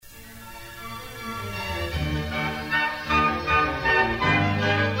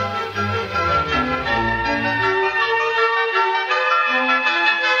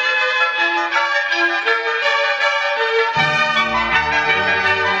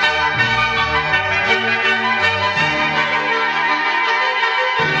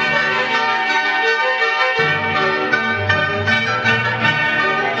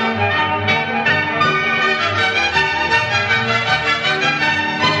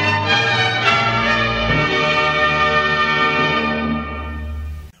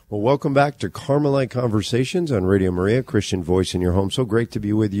Well, welcome back to Carmelite Conversations on Radio Maria, Christian Voice in your home. So great to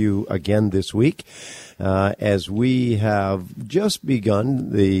be with you again this week as we have just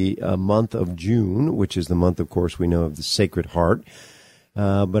begun the month of June, which is the month, of course, we know of the Sacred Heart.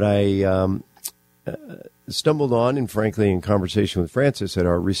 But I stumbled on, and frankly, in conversation with Francis at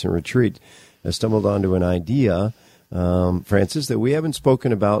our recent retreat, I stumbled onto an idea, Francis, that we haven't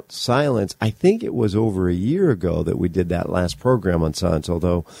spoken about silence. I think it was over a year ago that we did that last program on silence,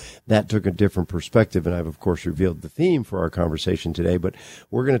 although that took a different perspective, and I've, of course, revealed the theme for our conversation today. But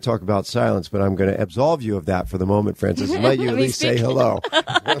we're going to talk about silence, but I'm going to absolve you of that for the moment, Francis. Let you at least say hello.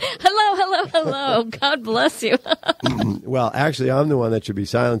 Hello. God bless you. Well, actually, I'm the one that should be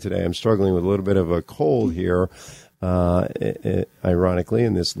silent today. I'm struggling with a little bit of a cold here. Ironically,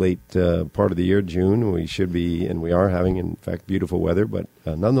 in this late part of the year, June, we should be, and we are having, in fact, beautiful weather. But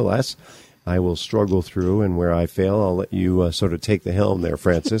nonetheless, I will struggle through, and where I fail, I'll let you sort of take the helm there,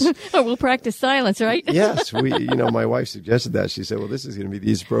 Francis. We'll practice silence, right? Yes. My wife suggested that. She said, well, this is going to be the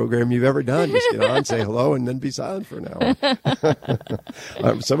easiest program you've ever done. Just get on, say hello, and then be silent for an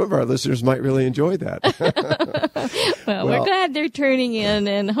hour. Some of our listeners might really enjoy that. Well, we're glad they're turning in,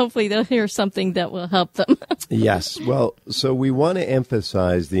 and hopefully they'll hear something that will help them. Yes. Well, so we want to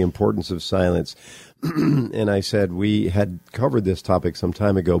emphasize the importance of silence. And I said we had covered this topic some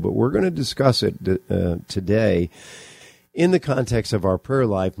time ago, but we're going to discuss it today in the context of our prayer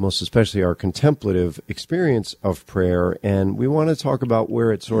life, most especially our contemplative experience of prayer. And we want to talk about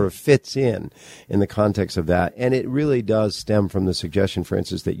where it sort of fits in the context of that. And it really does stem from the suggestion,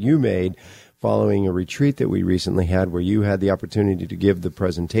 Francis, that you made following a retreat that we recently had where you had the opportunity to give the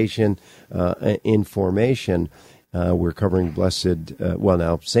presentation in formation. We're covering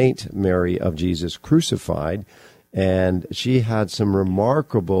Saint Mary of Jesus Crucified, and she had some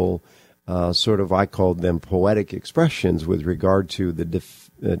remarkable I called them poetic expressions with regard to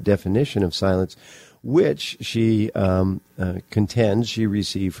the definition of silence, which she contends she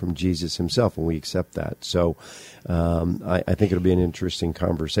received from Jesus himself, and we accept that. So I think it'll be an interesting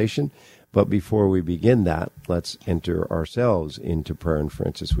conversation. But before we begin that, let's enter ourselves into prayer. And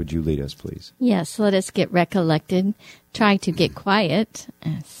Francis, would you lead us, please? Yes, let us get recollected. Try to get quiet,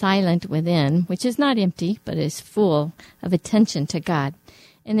 silent within, which is not empty, but is full of attention to God.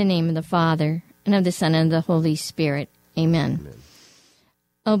 In the name of the Father, and of the Son, and of the Holy Spirit. Amen. Amen.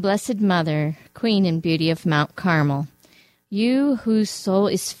 O Blessed Mother, Queen and Beauty of Mount Carmel, you whose soul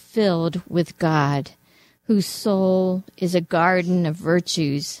is filled with God, whose soul is a garden of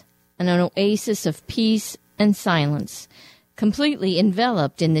virtues, an oasis of peace and silence, completely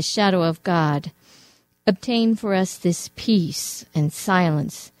enveloped in the shadow of God. Obtain for us this peace and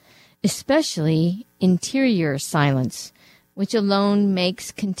silence, especially interior silence, which alone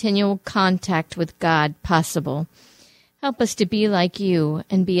makes continual contact with God possible. Help us to be like you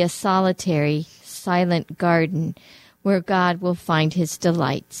and be a solitary, silent garden where God will find his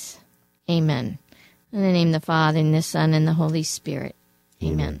delights. Amen. In the name of the Father, and the Son, and the Holy Spirit.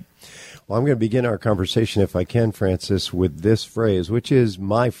 Amen. Well, I'm going to begin our conversation, if I can, Francis, with this phrase, which is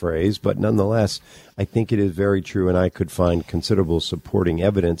my phrase, but nonetheless, I think it is very true, and I could find considerable supporting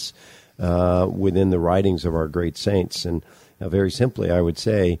evidence within the writings of our great saints. And very simply, I would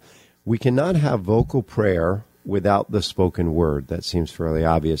say, we cannot have vocal prayer without the spoken word. That seems fairly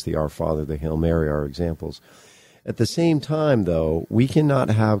obvious. The Our Father, the Hail Mary are examples. At the same time, though, we cannot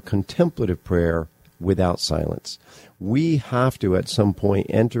have contemplative prayer without silence. We have to, at some point,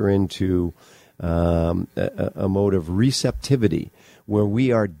 enter into a mode of receptivity where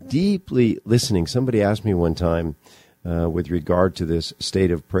we are deeply listening. Somebody asked me one time with regard to this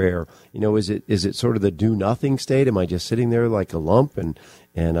state of prayer, is it sort of the do-nothing state? Am I just sitting there like a lump and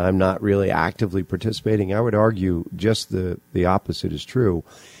I'm not really actively participating? I would argue just the opposite is true.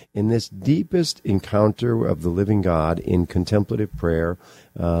 In this deepest encounter of the living God in contemplative prayer,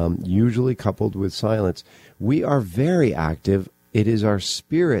 usually coupled with silence, we are very active. It is our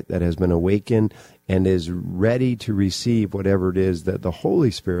spirit that has been awakened and is ready to receive whatever it is that the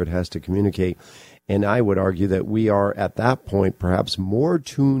Holy Spirit has to communicate. And I would argue that we are at that point perhaps more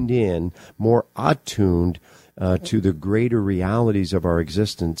tuned in, more attuned to the greater realities of our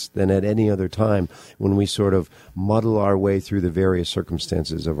existence than at any other time when we sort of muddle our way through the various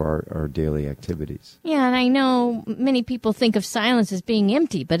circumstances of our daily activities. Yeah, and I know many people think of silence as being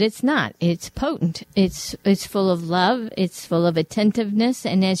empty, but it's not. It's potent. It's full of love. It's full of attentiveness.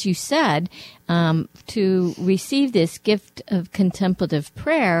 And as you said, to receive this gift of contemplative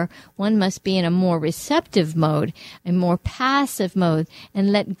prayer, one must be in a more receptive mode, a more passive mode,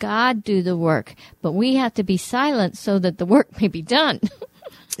 and let God do the work. But we have to be silent so that the work may be done.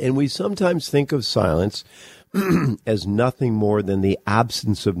 And we sometimes think of silence as nothing more than the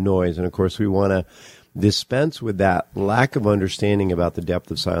absence of noise. And, of course, we want to dispense with that lack of understanding about the depth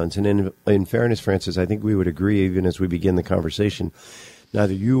of silence. And in fairness, Francis, I think we would agree, even as we begin the conversation,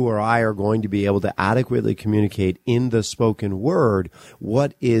 neither you or I are going to be able to adequately communicate in the spoken word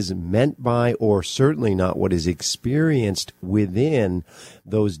what is meant by, or certainly not what is experienced within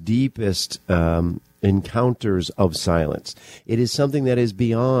those deepest encounters of silence. It is something that is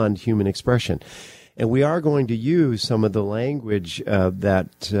beyond human expression. And we are going to use some of the language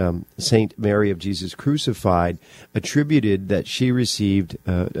that Saint Mary of Jesus Crucified attributed that she received,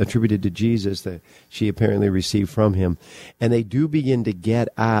 attributed to Jesus, that she apparently received from him. And they do begin to get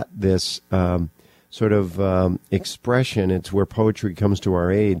at this sort of expression. It's where poetry comes to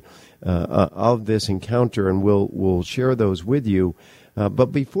our aid of this encounter, and we'll share those with you. But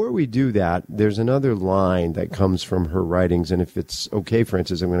before we do that, there's another line that comes from her writings, and if it's okay,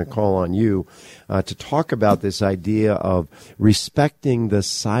 Francis, I'm going to call on you to talk about this idea of respecting the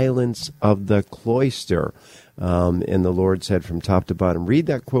silence of the cloister. And the Lord said from top to bottom. Read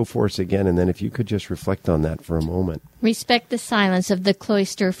that quote for us again, and then if you could just reflect on that for a moment. Respect the silence of the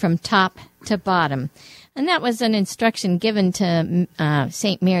cloister from top to bottom. And that was an instruction given to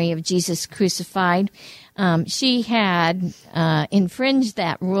St. Mary of Jesus Crucified. She had infringed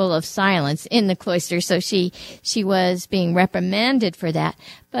that rule of silence in the cloister, so she was being reprimanded for that.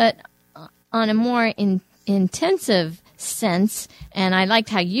 But on a more intensive sense, and I liked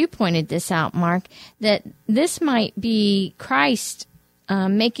how you pointed this out, Mark, that this might be Christ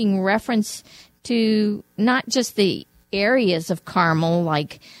making reference to not just the areas of Carmel,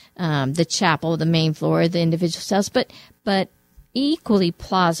 like the chapel, the main floor, the individual cells, but equally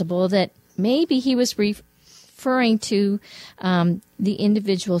plausible that maybe he was referring to the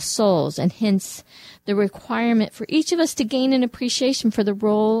individual souls, and hence the requirement for each of us to gain an appreciation for the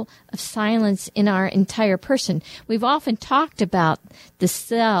role of silence in our entire person. We've often talked about the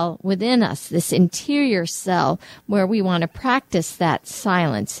cell within us, this interior cell, where we want to practice that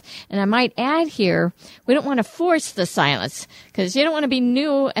silence. And I might add here, we don't want to force the silence, because you don't want to be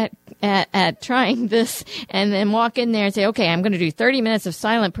new at trying this and then walk in there and say, okay, I'm going to do 30 minutes of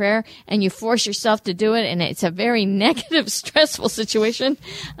silent prayer, and you force yourself to do it, and it's a very negative, stressful situation.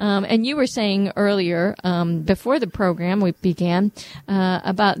 And you were saying earlier, before the program we began,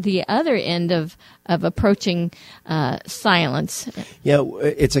 about the other end of approaching silence. Yeah,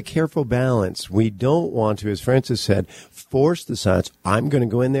 it's a careful balance. We don't want to, as Francis said, force the silence. I'm going to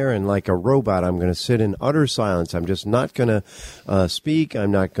go in there and like a robot, I'm going to sit in utter silence. I'm just not going to speak.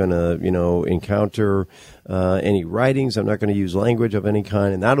 I'm not going to, encounter any writings. I'm not going to use language of any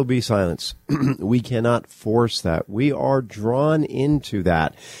kind, and that'll be silence. We cannot force that. We are drawn into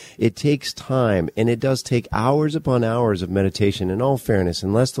that. It takes time, and it does take hours upon hours of meditation. In all fairness,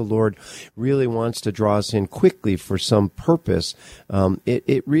 unless the Lord really wants to draw us in quickly for some purpose,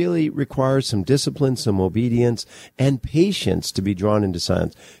 it really requires some discipline, some obedience, and patience to be drawn into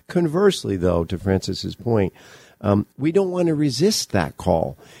silence. Conversely, though, to Francis's point, we don't want to resist that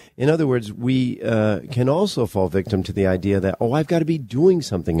call. In other words, we can also fall victim to the idea that, I've got to be doing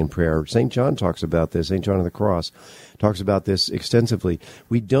something in prayer. St. John talks about this. St. John of the Cross talks about this extensively.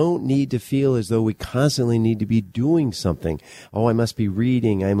 We don't need to feel as though we constantly need to be doing something. I must be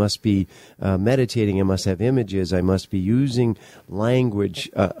reading. I must be meditating. I must have images. I must be using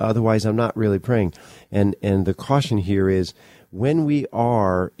language. Otherwise, I'm not really praying. And the caution here is, when we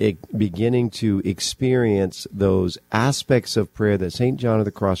are beginning to experience those aspects of prayer that St. John of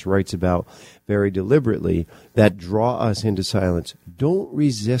the Cross writes about very deliberately that draw us into silence, don't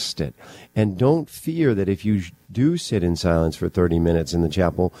resist it. And don't fear that if you do sit in silence for 30 minutes in the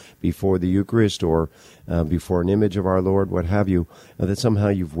chapel before the Eucharist or before an image of our Lord, what have you, that somehow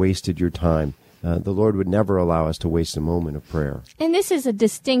you've wasted your time. The Lord would never allow us to waste a moment of prayer. And this is a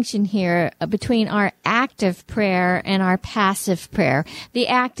distinction here between our active prayer and our passive prayer. The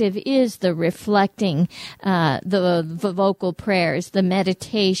active is the reflecting, the vocal prayers, the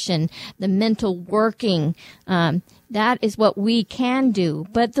meditation, the mental working. That is what we can do.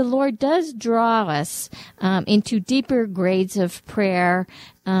 But the Lord does draw us into deeper grades of prayer.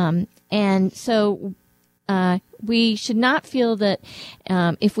 And so we should not feel that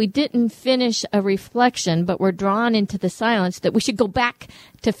if we didn't finish a reflection, but we're drawn into the silence, that we should go back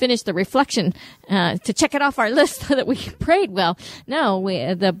to finish the reflection to check it off our list so that we prayed well. No,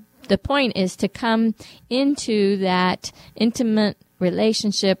 the point is to come into that intimate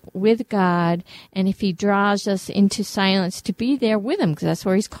relationship with God, and if He draws us into silence, to be there with Him, because that's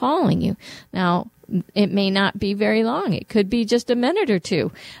where He's calling you. Now, it may not be very long. It could be just a minute or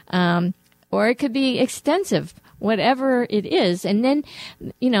two. Or it could be extensive. whatever it is. And then,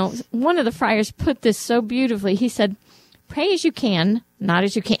 one of the friars put this so beautifully. He said, pray as you can, not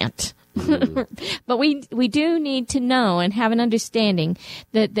as you can't. But we do need to know and have an understanding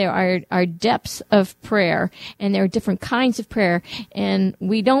that there are depths of prayer, and there are different kinds of prayer, and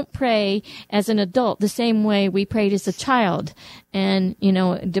we don't pray as an adult the same way we prayed as a child. And,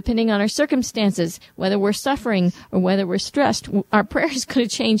 depending on our circumstances, whether we're suffering or whether we're stressed, our prayer is going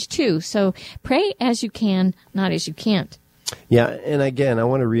to change too. So pray as you can, not as you can't. Yeah, and again, I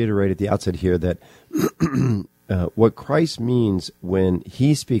want to reiterate at the outset here that what Christ means when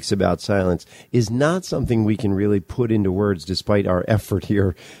he speaks about silence is not something we can really put into words, despite our effort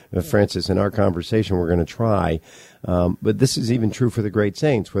here, Francis, in our conversation. We're going to try. But this is even true for the great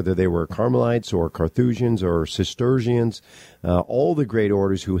saints, whether they were Carmelites or Carthusians or Cistercians, all the great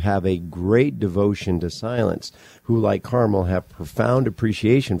orders who have a great devotion to silence, who, like Carmel, have profound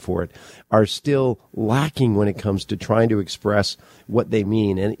appreciation for it, are still lacking when it comes to trying to express what they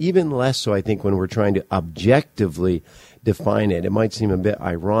mean. And even less so, I think, when we're trying to objectively define it. It might seem a bit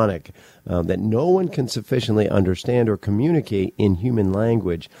ironic that no one can sufficiently understand or communicate in human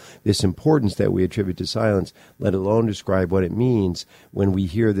language this importance that we attribute to silence, let alone describe what it means when we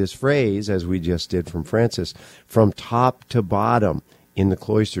hear this phrase, as we just did from Francis, from top to bottom. In the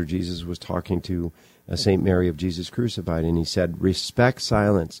cloister, Jesus was talking to St. Mary of Jesus Crucified, and he said, respect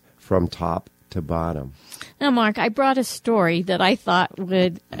silence from top to bottom. Now, Mark, I brought a story that I thought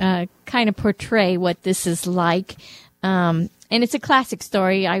would kind of portray what this is like. And it's a classic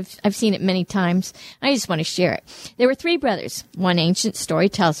story. I've seen it many times. I just want to share it. There were 3 brothers. One ancient story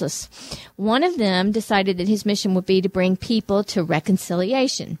tells us. One of them decided that his mission would be to bring people to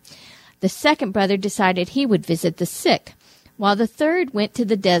reconciliation. The second brother decided he would visit the sick, while the third went to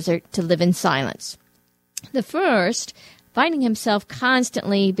the desert to live in silence. The first, finding himself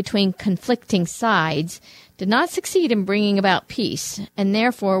constantly between conflicting sides, did not succeed in bringing about peace, and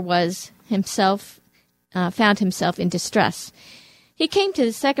therefore found himself in distress. He came to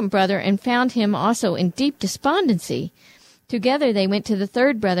the second brother and found him also in deep despondency. Together they went to the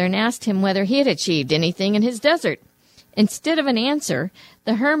third brother and asked him whether he had achieved anything in his desert. Instead of an answer,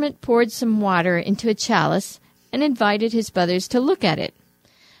 the hermit poured some water into a chalice and invited his brothers to look at it.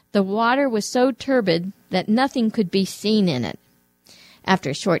 The water was so turbid that nothing could be seen in it. After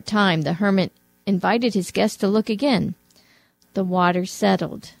a short time, the hermit invited his guests to look again. The water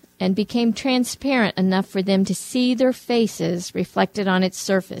settled and became transparent enough for them to see their faces reflected on its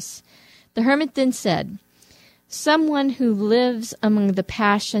surface. The hermit then said, "Someone who lives among the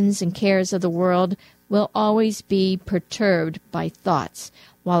passions and cares of the world will always be perturbed by thoughts,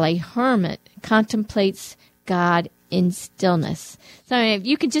 while a hermit contemplates God in stillness." So if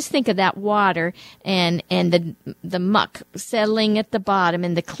you can just think of that water and the muck settling at the bottom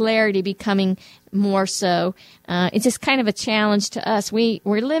and the clarity becoming more so, it's just kind of a challenge to us. We're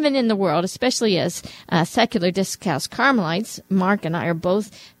living in the world, especially as secular discalced Carmelites. Mark and I are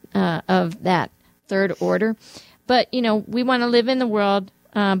both of that third order. But, we want to live in the world,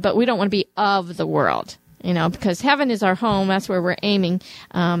 but we don't want to be of the world. Because heaven is our home. That's where we're aiming.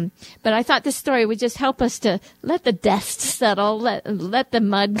 But I thought this story would just help us to let the dust settle, let the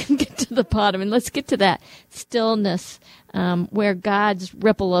mud get to the bottom, and let's get to that stillness where God's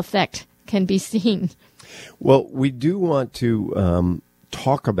ripple effect can be seen. Well, we do want to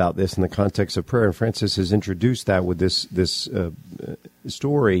talk about this in the context of prayer, and Francis has introduced that with this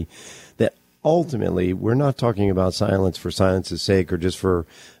story that ultimately we're not talking about silence for silence's sake or just for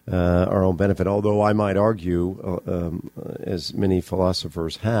our own benefit, although I might argue, as many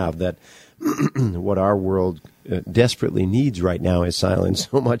philosophers have, that what our world desperately needs right now is silence.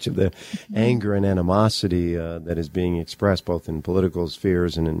 So much of the anger and animosity that is being expressed both in political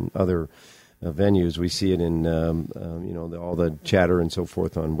spheres and in other venues. We see it in all the chatter and so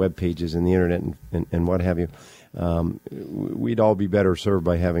forth on web pages and the internet and what have you. We'd all be better served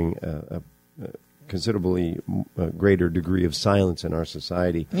by having a considerably greater degree of silence in our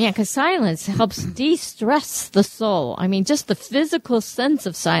society. Yeah, because silence helps de-stress the soul. I mean, just the physical sense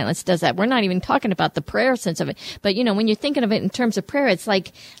of silence does that. We're not even talking about the prayer sense of it. But, when you're thinking of it in terms of prayer, it's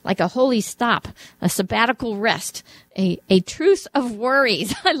like a holy stop, a sabbatical rest, a truce of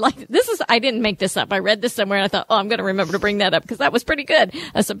worries. I like this. I didn't make this up. I read this somewhere and I thought, I'm going to remember to bring that up because that was pretty good.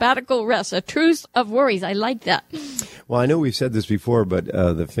 A sabbatical rest, a truce of worries. I like that. Well, I know we've said this before, but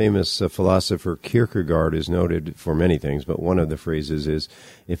the famous philosopher Kierkegaard is noted for many things, but one of the phrases is,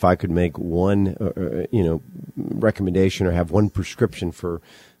 if I could make one, recommendation or have one prescription for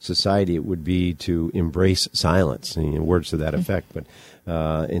society, it would be to embrace silence, words to that effect. But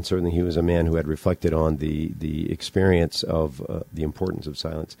and certainly he was a man who had reflected on the experience of the importance of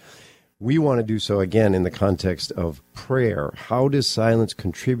silence. we want to do so, again, in the context of prayer. How does silence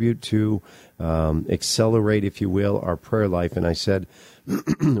contribute to accelerate, if you will, our prayer life? And I said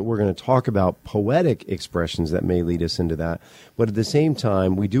we're going to talk about poetic expressions that may lead us into that. But at the same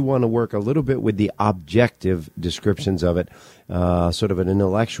time, we do want to work a little bit with the objective descriptions of it, sort of an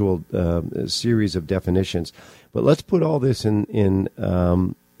intellectual series of definitions. But let's put all this in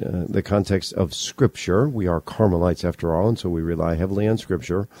the context of Scripture. We are Carmelites, after all, and so we rely heavily on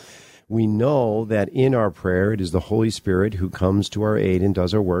Scripture. We know that in our prayer, it is the Holy Spirit who comes to our aid and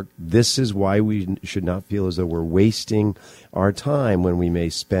does our work. This is why we should not feel as though we're wasting our time when we may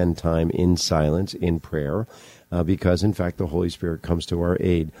spend time in silence, in prayer, because, in fact, the Holy Spirit comes to our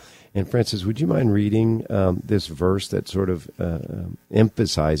aid. And, Francis, would you mind reading this verse that sort of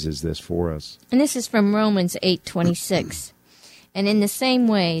emphasizes this for us? And this is from Romans 8:26. And in the same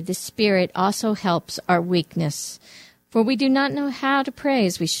way, the Spirit also helps our weakness. For we do not know how to pray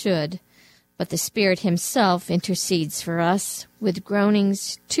as we should, but the Spirit himself intercedes for us with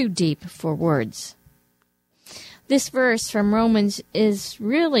groanings too deep for words. This verse from Romans is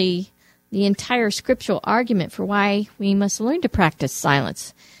really the entire scriptural argument for why we must learn to practice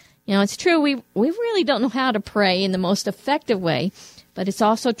silence. You know, it's true, we really don't know how to pray in the most effective way, but it's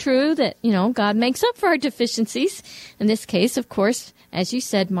also true that, you know, God makes up for our deficiencies. In this case, of course, as you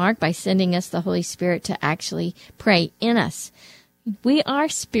said, Mark, by sending us the Holy Spirit to actually pray in us. We are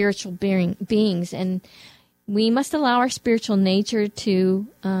spiritual beings, and we must allow our spiritual nature to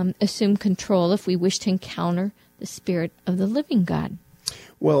assume control if we wish to encounter the Spirit of the living God.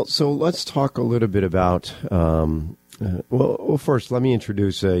 Well, so let's talk a little bit about, well, first, let me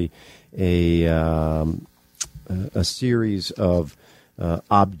introduce a series of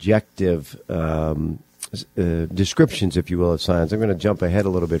objective descriptions, if you will, of silence. I'm going to jump ahead a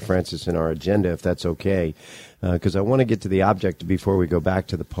little bit, Francis, in our agenda, if that's okay, because I want to get to the object before we go back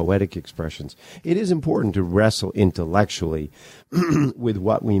to the poetic expressions. It is important to wrestle intellectually with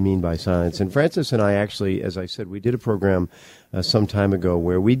what we mean by silence. And Francis and I actually, as I said, we did a program some time ago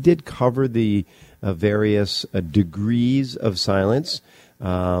where we did cover the various degrees of silence.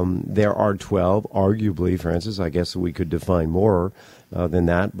 There are 12, arguably, Francis. I guess we could define more than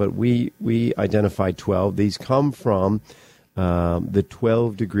that, but we identified 12. These come from the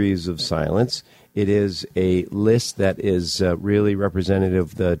 12 degrees of silence. It is a list that is really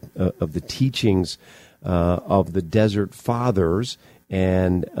representative of the teachings of the Desert Fathers,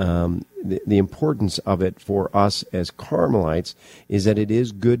 and the importance of it for us as Carmelites is that it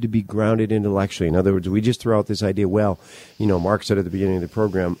is good to be grounded intellectually. In other words, we just throw out this idea, well, you know, Mark said at the beginning of the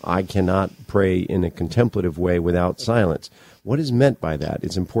program, I cannot pray in a contemplative way without silence. What is meant by that?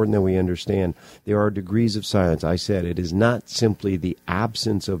 It's important that we understand there are degrees of silence. I said it is not simply the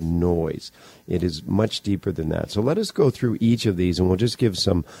absence of noise. It is much deeper than that. So let us go through each of these, and we'll just give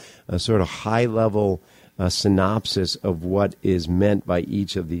some sort of high-level synopsis of what is meant by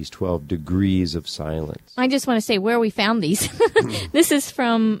each of these 12 degrees of silence. I just want to say where we found these. This is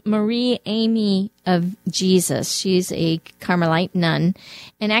from Marie Amy of Jesus. She's a Carmelite nun.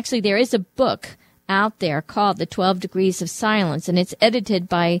 And actually there is a book out there called The 12 Degrees of Silence, and it's edited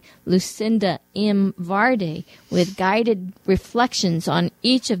by Lucinda M. Varde with guided reflections on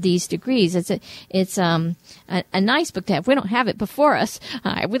each of these degrees. It's a nice book to have. We don't have it before us.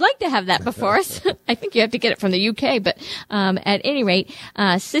 I would like to have that before us. I think you have to get it from the UK, but at any rate,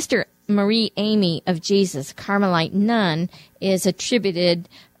 Sister Marie Amy of Jesus, Carmelite nun, is attributed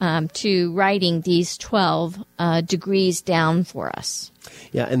to writing these 12 degrees down for us.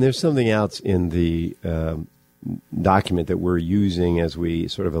 Yeah, and there's something else in the document that we're using as we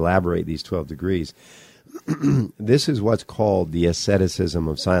sort of elaborate these 12 degrees. This is what's called the asceticism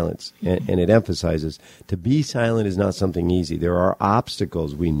of silence, and it emphasizes to be silent is not something easy. There are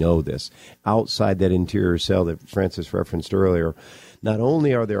obstacles, we know this, outside that interior cell that Francis referenced earlier. Not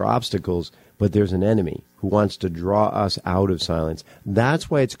only are there obstacles, but there's an enemy who wants to draw us out of silence. That's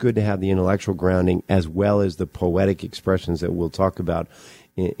why it's good to have the intellectual grounding as well as the poetic expressions that we'll talk about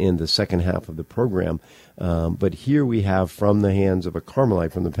in the second half of the program. But here we have from the hands of a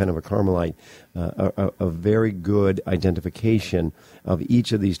Carmelite, from the pen of a Carmelite, a very good identification of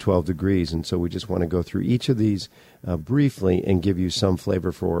each of these 12 degrees. And so we just want to go through each of these briefly and give you some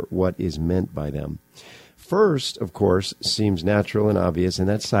flavor for what is meant by them. First, of course, seems natural and obvious, and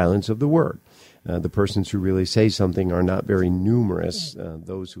that's silence of the word. The persons who really say something are not very numerous.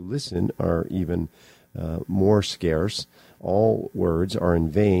 Those who listen are even more scarce. All words are in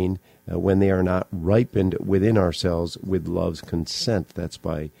vain when they are not ripened within ourselves with love's consent. That's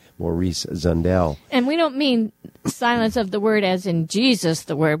by Maurice Zundel. And we don't mean silence of the word as in Jesus,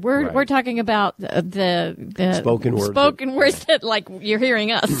 the word. We're talking about the spoken word. Spoken words that, like, you're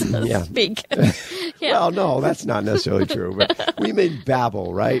hearing us speak. Yeah. Well, no, that's not necessarily true. But we may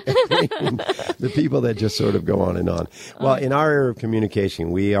babble, right? The people that just sort of go on and on. Well, in our era of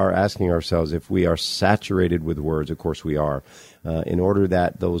communication, we are asking ourselves if we are saturated with words. Of course we are. In order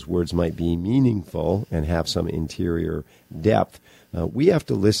that those words might be meaningful and have some interior depth, we have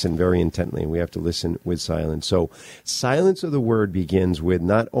to listen very intently, and we have to listen with silence. So silence of the word begins with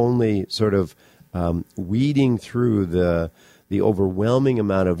not only sort of weeding through the overwhelming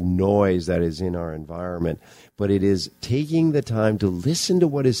amount of noise that is in our environment, but it is taking the time to listen to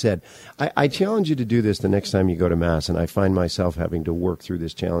what is said. I challenge you to do this the next time you go to Mass, and I find myself having to work through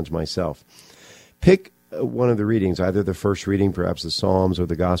this challenge myself. Pick one of the readings, either the first reading, perhaps the Psalms or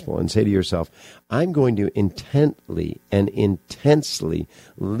the Gospel, and say to yourself, I'm going to intently and intensely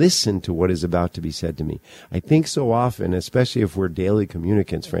listen to what is about to be said to me. I think so often, especially if we're daily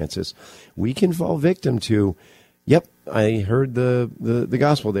communicants, Francis, we can fall victim to, yep, I heard the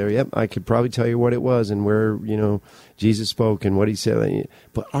gospel there. Yep, I could probably tell you what it was and where, Jesus spoke and what he said.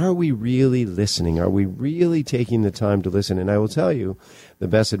 But are we really listening? Are we really taking the time to listen? And I will tell you, the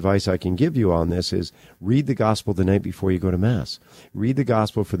best advice I can give you on this is read the gospel the night before you go to Mass. Read the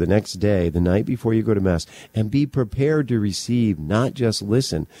gospel for the next day, the night before you go to Mass, and be prepared to receive, not just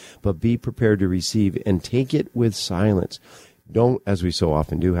listen, but be prepared to receive and take it with silence. Don't, as we so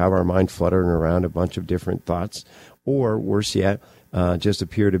often do, have our mind fluttering around a bunch of different thoughts, or worse yet, just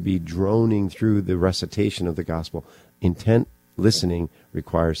appear to be droning through the recitation of the gospel. Intent listening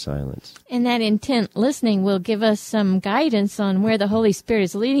requires silence. And that intent listening will give us some guidance on where the Holy Spirit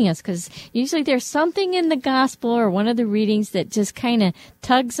is leading us, because usually there's something in the gospel or one of the readings that just kind of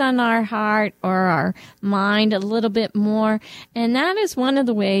tugs on our heart or our mind a little bit more. And that is one of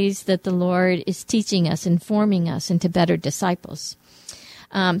the ways that the Lord is teaching us and forming us into better disciples.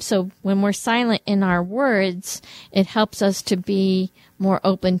 So when we're silent in our words, it helps us to be more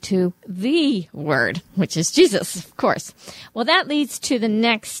open to the word, which is Jesus, of course. Well, that leads to the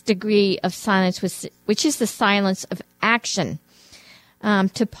next degree of silence, which is the silence of action.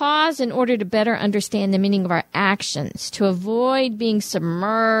 To pause in order to better understand the meaning of our actions, to avoid being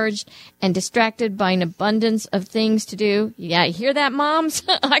submerged and distracted by an abundance of things to do. Yeah, you hear that, moms?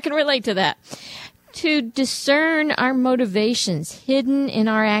 I can relate to that. To discern our motivations hidden in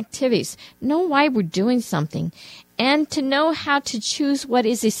our activities, know why we're doing something, and to know how to choose what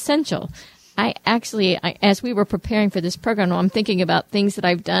is essential. I as we were preparing for this program, I'm thinking about things that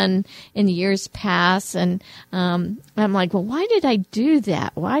I've done in the years past, and I'm like, well, why did I do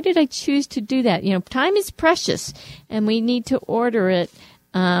that? Why did I choose to do that? Time is precious, and we need to order it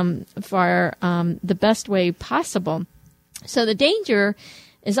for the best way possible. So the danger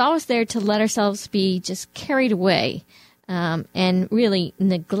is always there to let ourselves be just carried away and really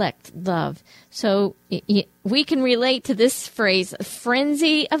neglect love. So we can relate to this phrase,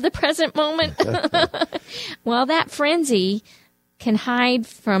 frenzy of the present moment. Well, that frenzy can hide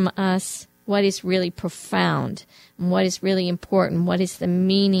from us what is really profound and what is really important, what is the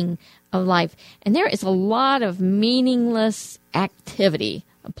meaning of life. And there is a lot of meaningless activity,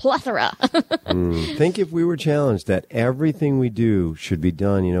 a plethora. Think if we were challenged that everything we do should be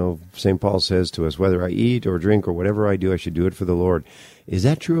done, St. Paul says to us, whether I eat or drink or whatever I do, I should do it for the Lord. Is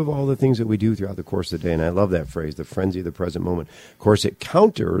that true of all the things that we do throughout the course of the day? And I love that phrase, the frenzy of the present moment. Of course, it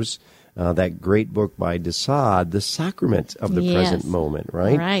counters that great book by de Sade, The Sacrament of the Present Moment,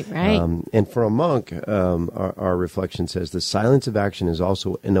 right? Right. And for a monk, our reflection says the silence of action is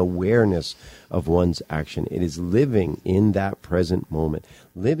also an awareness of one's action. It is living in that present moment,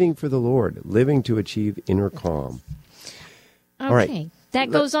 living for the Lord, living to achieve inner calm. Okay. All right. That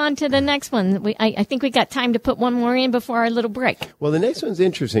goes on to the next one. I think we got time to put one more in before our little break. Well, the next one's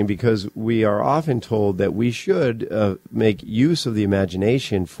interesting because we are often told that we should make use of the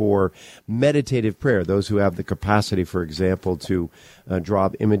imagination for meditative prayer. Those who have the capacity, for example, to draw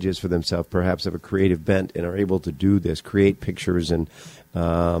up images for themselves, perhaps have a creative bent and are able to do this, create pictures and,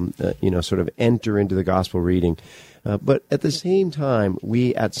 sort of enter into the gospel reading. But at the same time,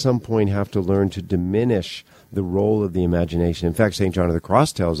 we at some point have to learn to diminish the role of the imagination. In fact, St. John of the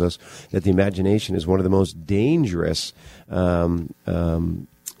Cross tells us that the imagination is one of the most dangerous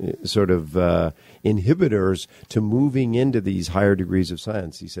inhibitors to moving into these higher degrees of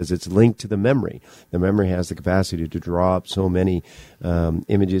silence. He says it's linked to the memory. The memory has the capacity to draw up so many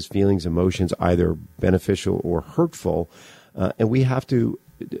images, feelings, emotions, either beneficial or hurtful, and we have to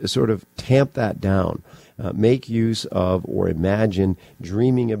sort of tamp that down. Make use of or imagine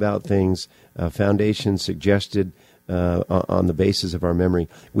dreaming about things, foundations suggested on the basis of our memory,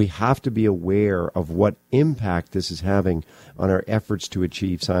 we have to be aware of what impact this is having on our efforts to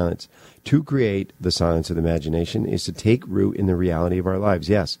achieve silence. To create the silence of the imagination is to take root in the reality of our lives.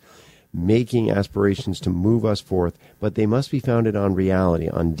 Yes, making aspirations to move us forth, but they must be founded on reality,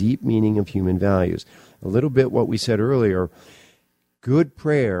 on deep meaning of human values. A little bit what we said earlier, good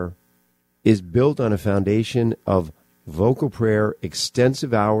prayer is built on a foundation of vocal prayer,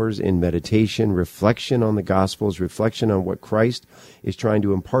 extensive hours in meditation, reflection on the Gospels, reflection on what Christ is trying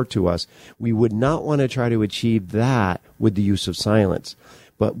to impart to us. We would not want to try to achieve that with the use of silence.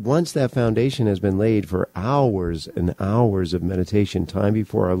 But once that foundation has been laid for hours and hours of meditation, time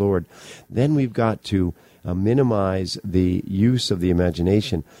before our Lord, then we've got to minimize the use of the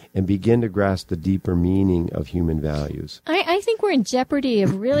imagination and begin to grasp the deeper meaning of human values. I think we're in jeopardy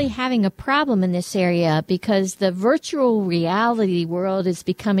of really having a problem in this area because the virtual reality world is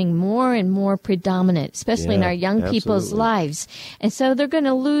becoming more and more predominant, especially in our young people's lives. And so they're going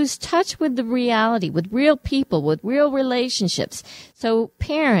to lose touch with the reality, with real people, with real relationships. So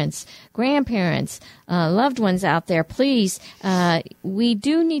parents, grandparents, loved ones out there, please, we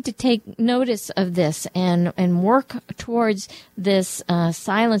do need to take notice of this and work towards this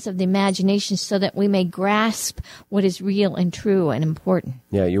silence of the imagination so that we may grasp what is real and true and important.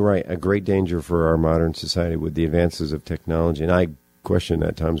 Yeah, you're right. A great danger for our modern society with the advances of technology. And I question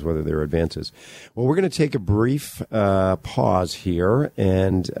at times whether they're advances. Well, we're going to take a brief pause here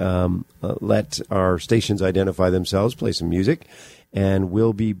and let our stations identify themselves, play some music, and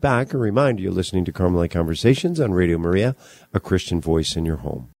we'll be back. A reminder, you're listening to Carmelite Conversations on Radio Maria, a Christian voice in your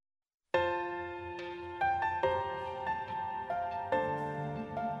home.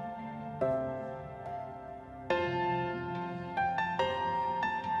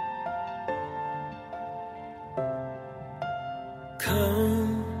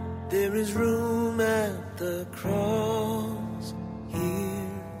 Come, there is room at the cross here.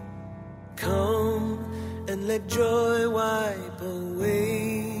 Come and let joy wipe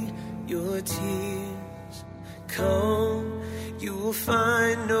away your tears. Come, you will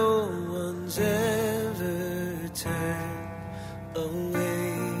find no one's ever turned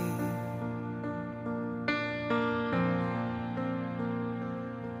away.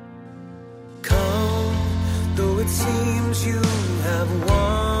 Come, though it seems you have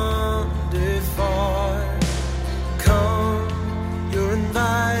wandered far. Come, you're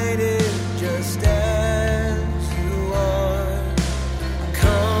invited just as you are.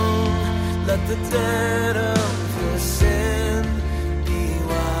 Come, let the debt of your sin be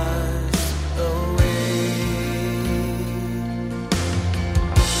washed away.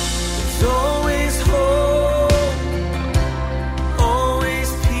 There's always hope, always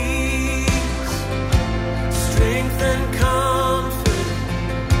peace, strength and comfort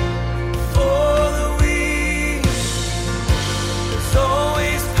for the weak. There's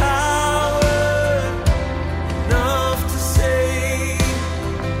always power enough to save,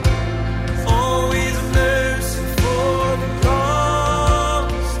 always mercy.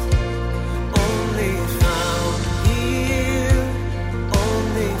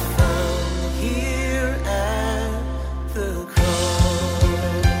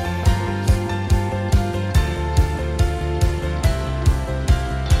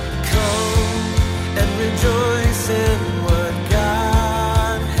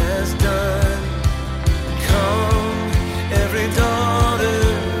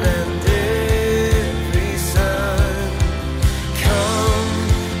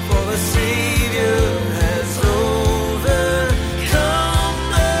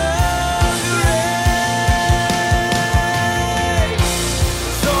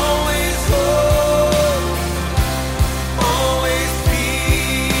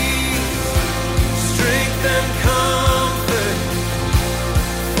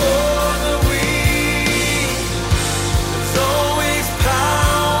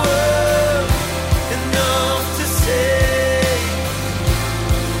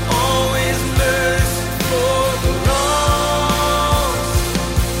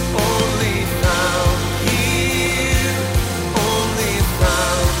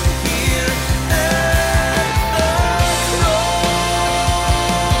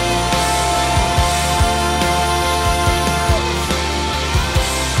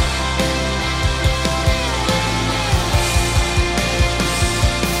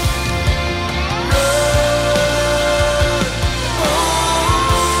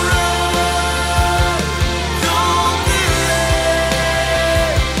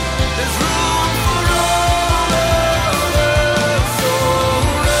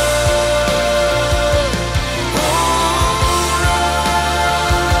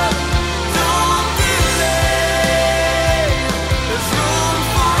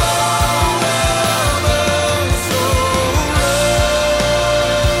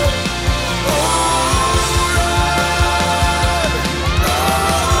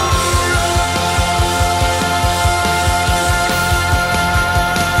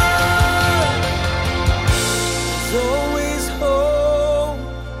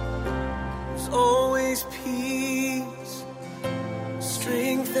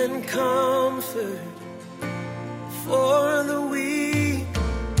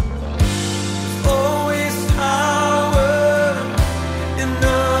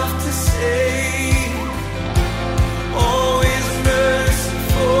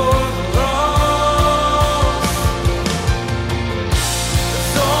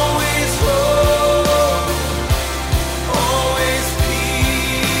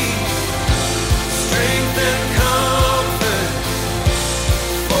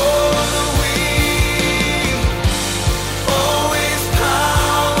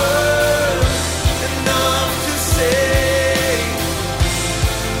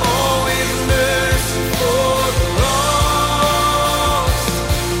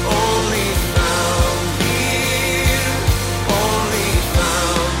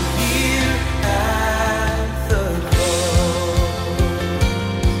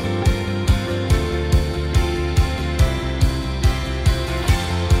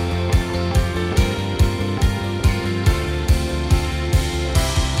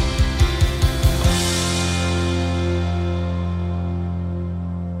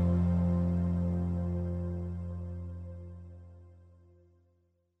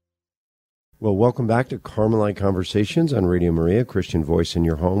 Well, welcome back to Carmelite Conversations on Radio Maria, Christian Voice in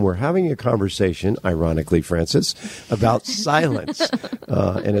Your Home. We're having a conversation, ironically, Francis, about silence.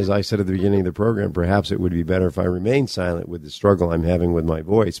 And as I said at the beginning of the program, perhaps it would be better if I remained silent with the struggle I'm having with my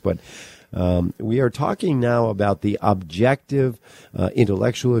voice. But we are talking now about the objective,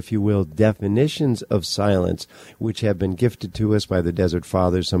 intellectual, if you will, definitions of silence, which have been gifted to us by the Desert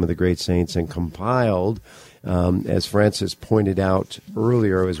Fathers, some of the great saints, and compiled, as Francis pointed out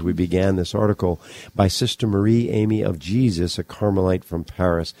earlier as we began this article, by Sister Marie Amy of Jesus, a Carmelite from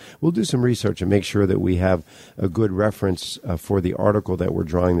Paris. We'll do some research and make sure that we have a good reference for the article that we're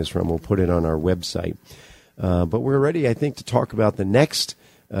drawing this from. We'll put it on our website. But we're ready, I think, to talk about the next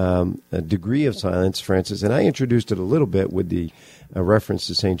degree of silence, Francis. And I introduced it a little bit with the reference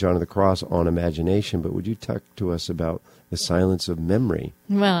to St. John of the Cross on imagination, but would you talk to us about the silence of memory?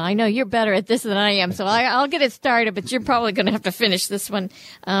 Well, I know you're better at this than I am, so I'll get it started, but you're probably going to have to finish this one.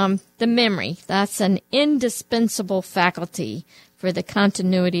 The memory, that's an indispensable faculty for the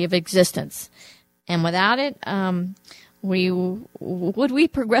continuity of existence. And without it, would we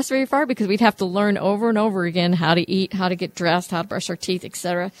progress very far? Because we'd have to learn over and over again how to eat, how to get dressed, how to brush our teeth,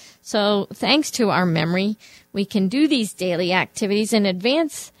 etc. So thanks to our memory, we can do these daily activities in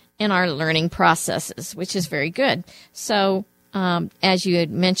advance in our learning processes, which is very good. So as you had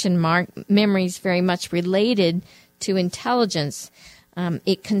mentioned, Mark, memory is very much related to intelligence.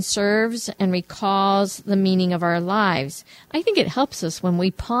 It conserves and recalls the meaning of our lives. I think it helps us when we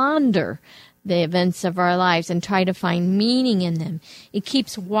ponder the events of our lives and try to find meaning in them. It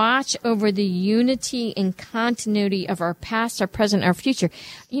keeps watch over the unity and continuity of our past, our present, our future.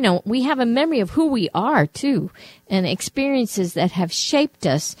 You know, we have a memory of who we are, too, and experiences that have shaped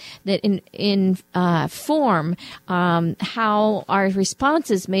us, that inform how our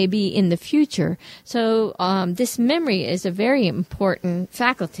responses may be in the future. So this memory is a very important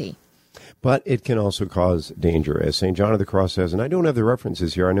faculty. But it can also cause danger, as St. John of the Cross says, and I don't have the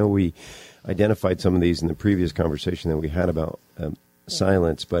references here. I know we identified some of these in the previous conversation that we had about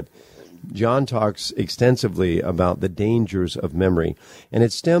silence, but John talks extensively about the dangers of memory, and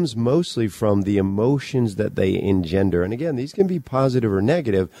it stems mostly from the emotions that they engender. And again, these can be positive or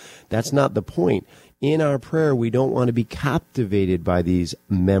negative. That's not the point. In our prayer, we don't want to be captivated by these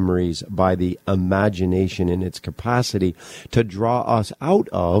memories, by the imagination and its capacity to draw us out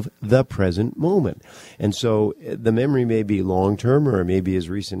of the present moment. And so the memory may be long-term, or it may be as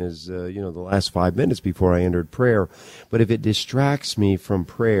recent as, the last 5 minutes before I entered prayer. But if it distracts me from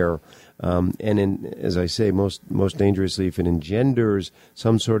prayer, as I say, most dangerously, if it engenders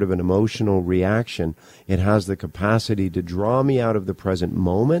some sort of an emotional reaction, it has the capacity to draw me out of the present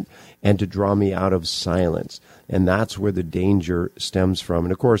moment and to draw me out of silence. And that's where the danger stems from.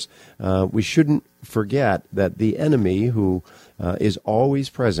 And of course, we shouldn't forget that the enemy, who is always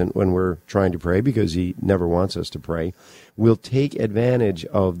present when we're trying to pray, because he never wants us to pray, will take advantage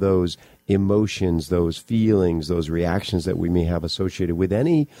of those emotions, those feelings, those reactions that we may have associated with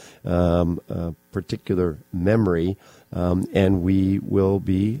any particular memory, and we will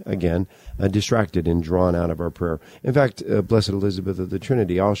be, again, distracted and drawn out of our prayer. In fact, Blessed Elizabeth of the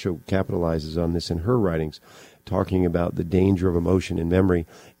Trinity also capitalizes on this in her writings, talking about the danger of emotion and memory,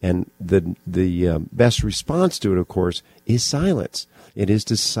 and the best response to it, of course, is silence. It is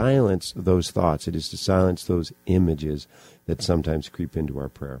to silence those thoughts. It is to silence those images that sometimes creep into our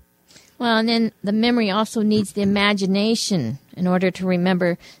prayer. Well, and then the memory also needs the imagination in order to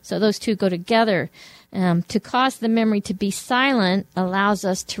remember. So those two go together. To cause the memory to be silent allows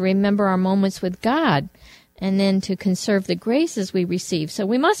us to remember our moments with God, and then to conserve the graces we receive. So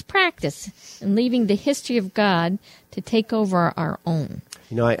we must practice in leaving the history of God to take over our own.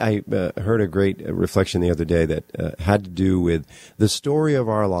 You know, I heard a great reflection the other day that had to do with the story of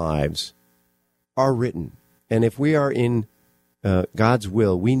our lives are written. And if we are in God's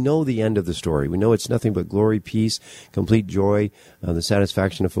will, we know the end of the story. We know it's nothing but glory, peace, complete joy, the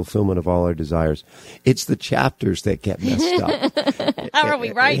satisfaction and fulfillment of all our desires. It's the chapters that get messed up. How are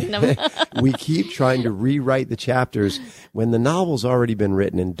we writing them? We keep trying to rewrite the chapters when the novel's already been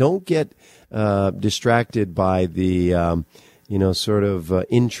written. And don't get distracted by the sort of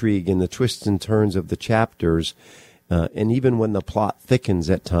intrigue and the twists and turns of the chapters. And even when the plot thickens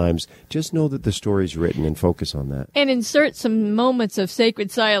at times, just know that the story's written and focus on that. And insert some moments of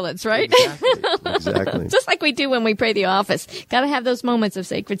sacred silence, right? Exactly. Just like we do when we pray the office. Got to have those moments of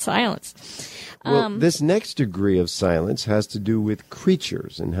sacred silence. Well, this next degree of silence has to do with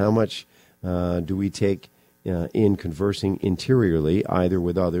creatures and how much do we take in conversing interiorly, either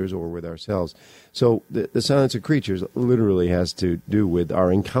with others or with ourselves. So the silence of creatures literally has to do with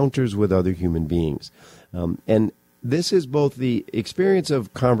our encounters with other human beings. And this is both the experience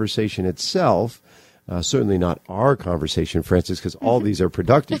of conversation itself, certainly not our conversation, Francis, because all these are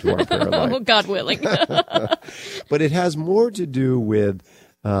productive to our prayer life. Oh, God willing. But it has more to do with,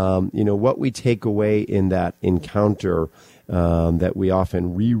 what we take away in that encounter that we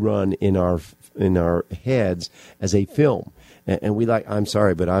often rerun in our heads as a film. And we I'm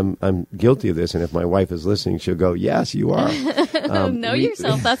sorry, but I'm guilty of this. And if my wife is listening, she'll go, yes, you are. Know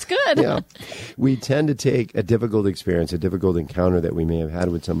yourself. That's good. Yeah. We tend to take a difficult experience, a difficult encounter that we may have had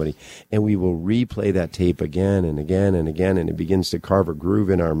with somebody, and we will replay that tape again and again and again, and it begins to carve a groove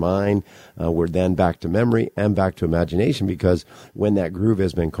in our mind. We're then back to memory and back to imagination, because when that groove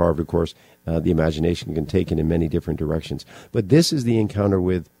has been carved, of course, the imagination can take it in many different directions. But this is the encounter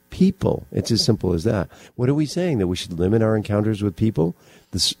with people. It's as simple as that. What are we saying? That we should limit our encounters with people?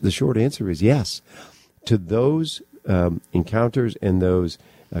 The short answer is yes. To those encounters and those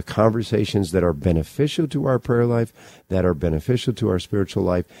conversations that are beneficial to our prayer life, that are beneficial to our spiritual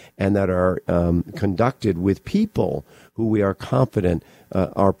life, and that are conducted with people who we are confident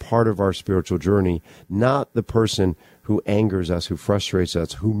are part of our spiritual journey, not the person who angers us, who frustrates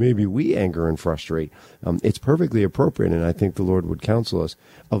us, who maybe we anger and frustrate. It's perfectly appropriate, and I think the Lord would counsel us,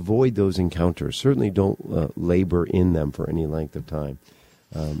 avoid those encounters. Certainly don't labor in them for any length of time.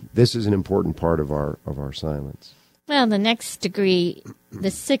 This is an important part of our silence. Well, the next degree,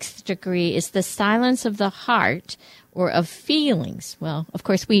 the sixth degree, is the silence of the heart or of feelings. Well, of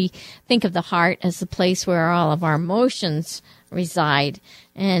course, we think of the heart as the place where all of our emotions reside,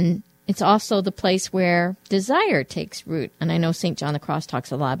 and it's also the place where desire takes root. And I know St. John the Cross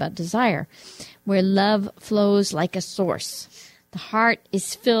talks a lot about desire, where love flows like a source. The heart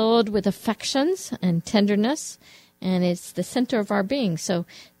is filled with affections and tenderness, and it's the center of our being. So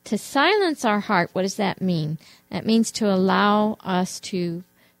to silence our heart, what does that mean? That means to allow us to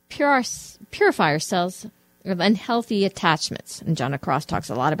purify ourselves of unhealthy attachments. And John the Cross talks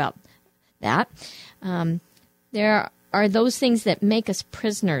a lot about that. There are those things that make us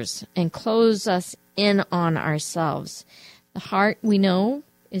prisoners and close us in on ourselves. The heart, we know,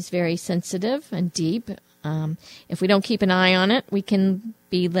 is very sensitive and deep. If we don't keep an eye on it, we can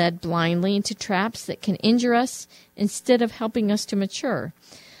be led blindly into traps that can injure us instead of helping us to mature.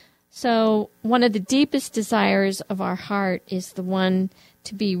 So one of the deepest desires of our heart is the one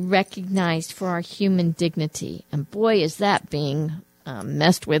to be recognized for our human dignity. And boy, is that being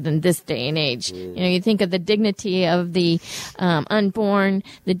messed with in this day and age. You know, you think of the dignity of the unborn,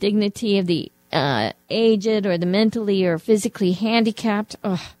 the dignity of the aged or the mentally or physically handicapped.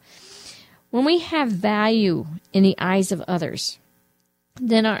 Ugh. When we have value in the eyes of others,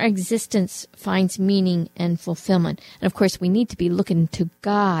 then our existence finds meaning and fulfillment. And of course, we need to be looking to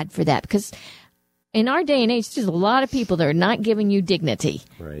God for that, because in our day and age, there's a lot of people that are not giving you dignity.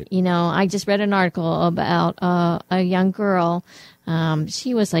 Right. You know, I just read an article about a young girl.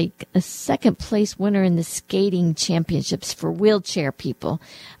 She was like a second place winner in the skating championships for wheelchair people.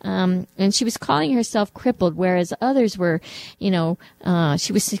 And she was calling herself crippled, whereas others were,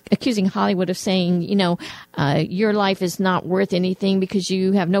 she was accusing Hollywood of saying, your life is not worth anything because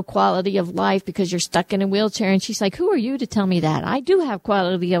you have no quality of life because you're stuck in a wheelchair. And she's like, who are you to tell me that? I do have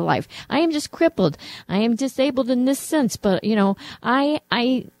quality of life. I am just crippled. I am disabled in this sense, but,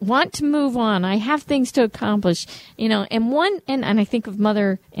 I want to move on. I have things to accomplish, and I think of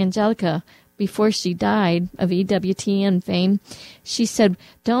Mother Angelica before she died of EWTN fame. She said,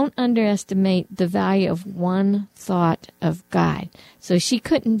 don't underestimate the value of one thought of God. So she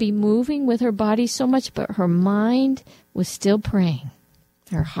couldn't be moving with her body so much, but her mind was still praying.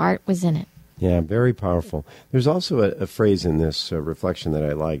 Her heart was in it. Yeah, very powerful. There's also a phrase in this reflection that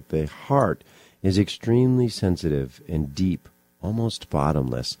I like. The heart is extremely sensitive and deep, almost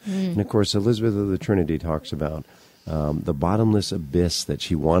bottomless. And of course, Elizabeth of the Trinity talks about the bottomless abyss that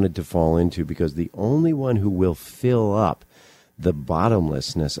she wanted to fall into, because the only one who will fill up the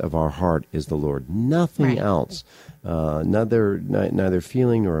bottomlessness of our heart is the Lord. Nothing else, neither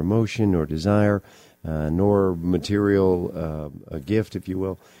feeling nor emotion nor desire, nor material a gift, if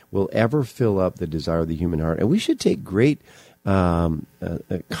you will ever fill up the desire of the human heart. And we should take great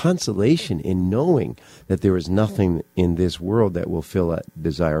consolation in knowing that there is nothing in this world that will fill that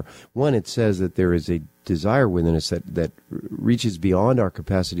desire. One, it says that there is a desire within us that reaches beyond our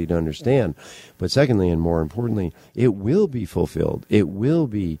capacity to understand. But secondly, and more importantly, it will be fulfilled. It will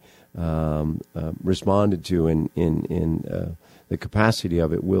be responded to, in the capacity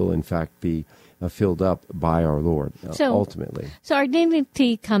of it will, in fact, be filled up by our Lord, ultimately. So our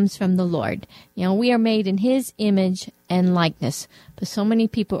dignity comes from the Lord. We are made in His image and likeness, but so many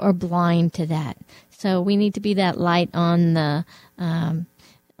people are blind to that. So we need to be that light on the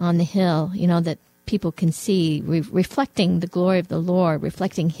hill, that people can see, reflecting the glory of the Lord,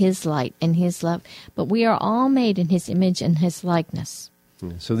 reflecting His light and His love. But we are all made in His image and His likeness.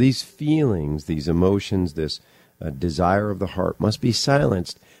 So these feelings, these emotions, this desire of the heart must be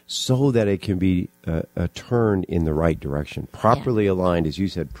silenced so that it can be turned in the right direction, properly aligned, as you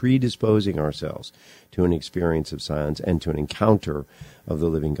said, predisposing ourselves to an experience of silence and to an encounter of the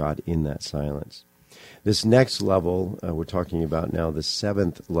living God in that silence. This next level, we're talking about now, the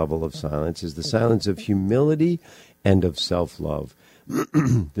seventh level of silence, is the silence of humility and of self-love.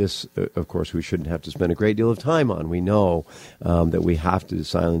 This, of course, we shouldn't have to spend a great deal of time on. We know that we have to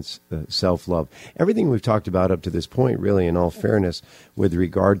silence self-love. Everything we've talked about up to this point, really, in all fairness, with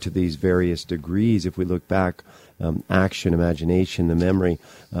regard to these various degrees, if we look back, action, imagination, the memory,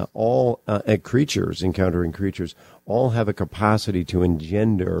 all creatures, encountering creatures, all have a capacity to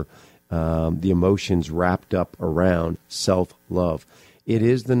engender the emotions wrapped up around self-love. It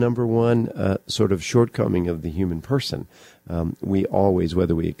is the number one sort of shortcoming of the human person. We always,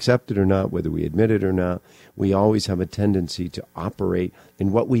 whether we accept it or not, whether we admit it or not, we always have a tendency to operate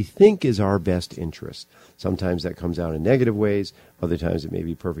in what we think is our best interest. Sometimes that comes out in negative ways. Other times it may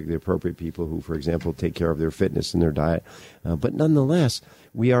be perfectly appropriate people who, for example, take care of their fitness and their diet. But nonetheless,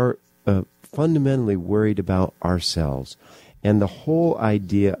 we are fundamentally worried about ourselves. And the whole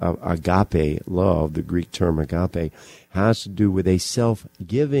idea of agape love, the Greek term agape, has to do with a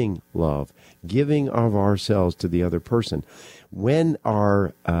self-giving love, giving of ourselves to the other person. When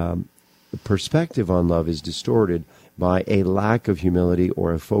our perspective on love is distorted by a lack of humility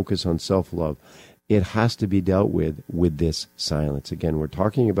or a focus on self-love, it has to be dealt with this silence. Again, we're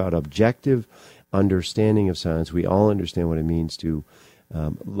talking about objective understanding of silence. We all understand what it means to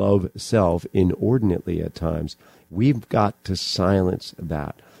love self inordinately at times. We've got to silence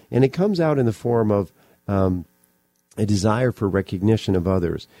that. And it comes out in the form of a desire for recognition of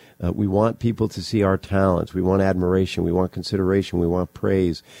others. We want people to see our talents. We want admiration. We want consideration. We want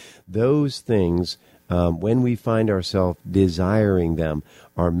praise. Those things, when we find ourselves desiring them,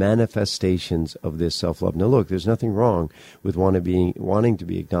 are manifestations of this self-love. Now, look, there's nothing wrong with wanting to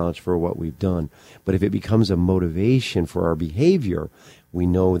be acknowledged for what we've done. But if it becomes a motivation for our behavior, we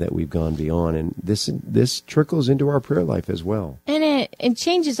know that we've gone beyond. And this trickles into our prayer life as well. And it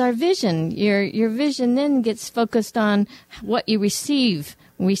changes our vision. Your vision then gets focused on what you receive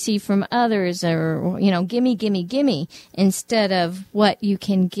from others, or, gimme, instead of what you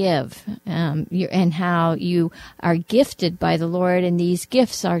can give, and how you are gifted by the Lord, and these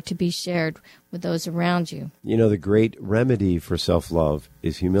gifts are to be shared with those around you. The great remedy for self-love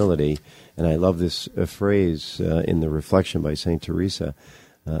is humility. And I love this phrase in the Reflection by St. Teresa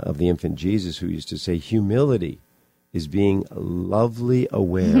of the infant Jesus, who used to say, humility is being lovely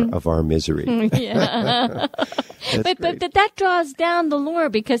aware of our misery. Yeah. but that draws down the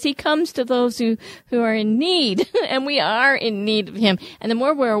Lord, because He comes to those who are in need, and we are in need of Him. And the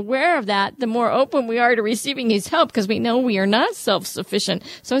more we're aware of that, the more open we are to receiving His help, because we know we are not self-sufficient.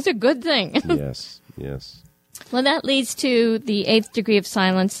 So it's a good thing. Yes. Well, that leads to the eighth degree of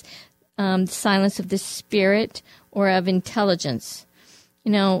silence, silence of the spirit or of intelligence.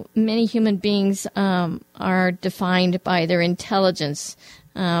 Many human beings are defined by their intelligence,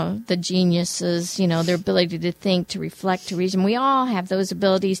 the geniuses, their ability to think, to reflect, to reason. We all have those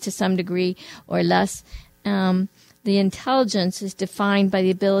abilities to some degree or less. The intelligence is defined by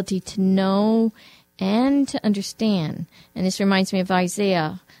the ability to know and to understand. And this reminds me of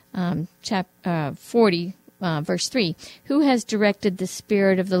Isaiah chapter 40, verse 3. Who has directed the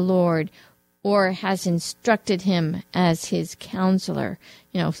Spirit of the Lord, or has instructed him as his counselor?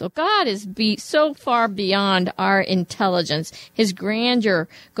 So God is so far beyond our intelligence. His grandeur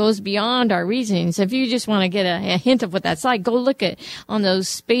goes beyond our reasonings. If you just want to get a hint of what that's like, go look on those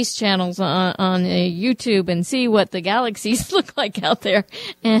space channels on YouTube and see what the galaxies look like out there.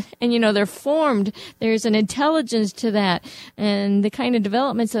 And they're formed. There's an intelligence to that. And the kind of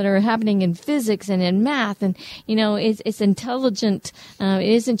developments that are happening in physics and in math. And, it's intelligent. It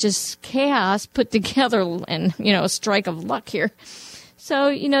isn't just chaos put together and, a strike of luck here.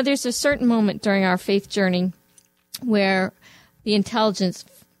 So, there's a certain moment during our faith journey where the intelligence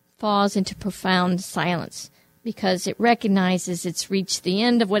falls into profound silence, because it recognizes it's reached the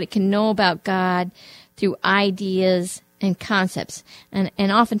end of what it can know about God through ideas and concepts. And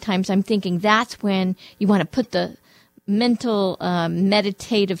oftentimes I'm thinking that's when you want to put the mental,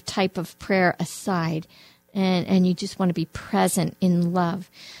 meditative type of prayer aside, and you just want to be present in love.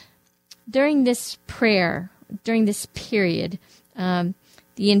 During this prayer, during this period,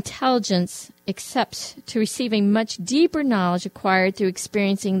 the intelligence accepts to receiving much deeper knowledge acquired through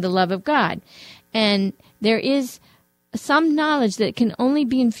experiencing the love of God. And there is some knowledge that can only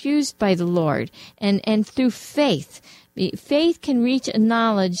be infused by the Lord and through faith. Faith can reach a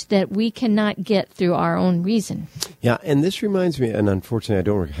knowledge that we cannot get through our own reason. Yeah, and this reminds me, and unfortunately I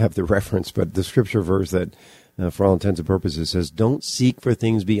don't have the reference, but the scripture verse that, for all intents and purposes, says, don't seek for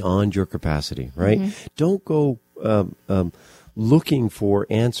things beyond your capacity, right? Mm-hmm. Don't go looking for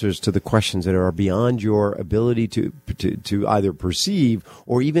answers to the questions that are beyond your ability to either perceive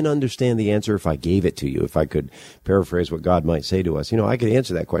or even understand the answer if I gave it to you. If I could paraphrase what God might say to us, I could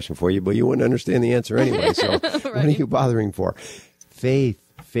answer that question for you, but you wouldn't understand the answer anyway, so right. What are you bothering for? Faith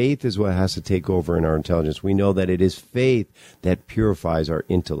is what has to take over in our intelligence. We know that it is faith that purifies our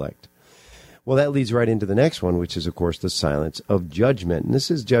intellect. Well, that leads right into the next one, which is, of course, the silence of judgment. And this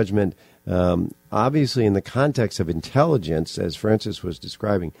is judgment, obviously, in the context of intelligence, as Francis was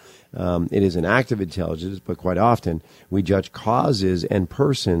describing. It is an act of intelligence, but quite often we judge causes and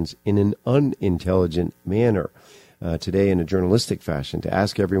persons in an unintelligent manner. Today, in a journalistic fashion, to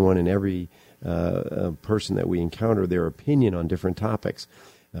ask everyone and every person that we encounter their opinion on different topics.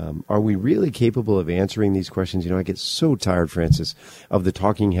 Are we really capable of answering these questions? I get so tired, Francis, of the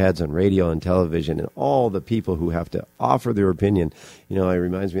talking heads on radio and television and all the people who have to offer their opinion. It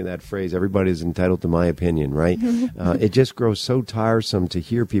reminds me of that phrase, everybody's entitled to my opinion, right? It just grows so tiresome to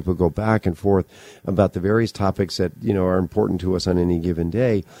hear people go back and forth about the various topics that, are important to us on any given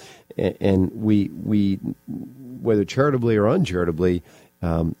day. And we whether charitably or uncharitably,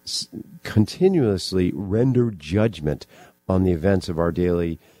 continuously render judgment on the events of our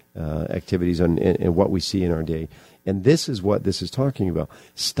daily activities and what we see in our day. And this is what this is talking about.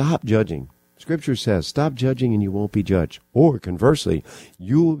 Stop judging. Scripture says, stop judging and you won't be judged. Or conversely,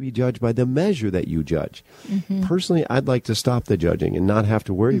 you will be judged by the measure that you judge. Mm-hmm. Personally, I'd like to stop the judging and not have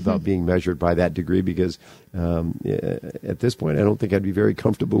to worry about being measured by that degree because at this point, I don't think I'd be very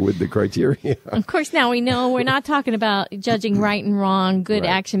comfortable with the criteria. Of course, now we know we're not talking about judging right and wrong, good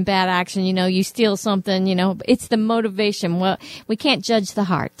action, bad action. You steal something, it's the motivation. Well, we can't judge the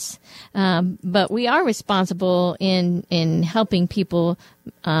hearts. But we are responsible in helping people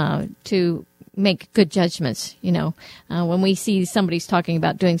to make good judgments. When we see somebody's talking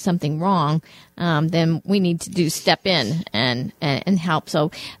about doing something wrong, then we need to step in and help.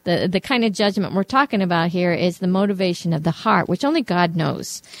 So the kind of judgment we're talking about here is the motivation of the heart, which only God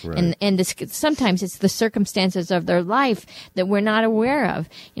knows. Right. And sometimes it's the circumstances of their life that we're not aware of.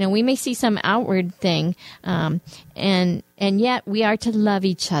 We may see some outward thing, and yet we are to love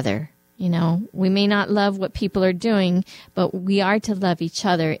each other. We may not love what people are doing, but we are to love each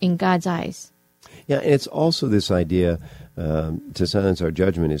other in God's eyes. Yeah, and it's also this idea to silence our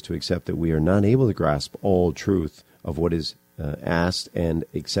judgment is to accept that we are not able to grasp all truth of what is asked, and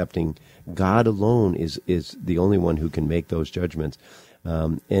accepting God alone is the only one who can make those judgments.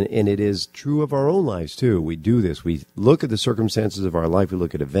 And it is true of our own lives, too. We do this. We look at the circumstances of our life. We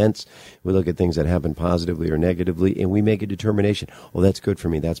look at events. We look at things that happen positively or negatively, and we make a determination. Oh, that's good for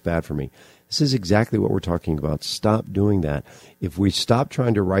me. That's bad for me. This is exactly what we're talking about. Stop doing that. If we stop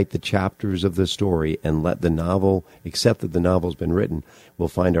trying to write the chapters of the story and let the novel, accept that the novel's been written, we'll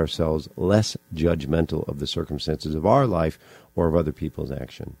find ourselves less judgmental of the circumstances of our life or of other people's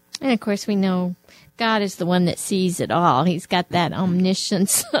action. And, of course, we know God is the one that sees it all. He's got that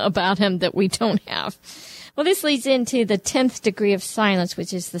omniscience about him that we don't have. Well, this leads into the 10th degree of silence,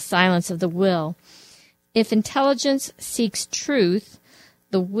 which is the silence of the will. If intelligence seeks truth,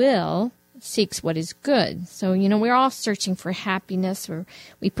 the will seeks what is good. So, we're all searching for happiness, or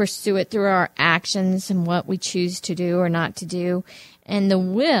we pursue it through our actions and what we choose to do or not to do. And the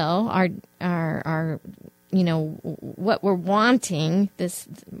will, our what we're wanting, this,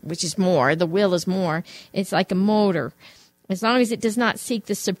 which is more, the will is more. It's like a motor. As long as it does not seek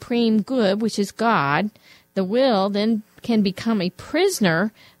the supreme good, which is God, the will then can become a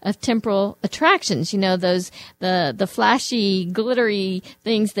prisoner of temporal attractions. Those, the flashy, glittery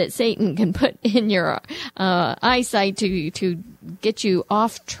things that Satan can put in your eyesight to get you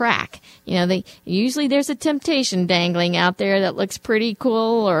off track. Usually there's a temptation dangling out there that looks pretty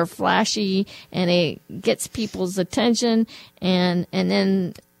cool or flashy, and it gets people's attention, and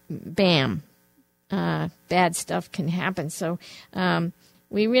then bam, bad stuff can happen. So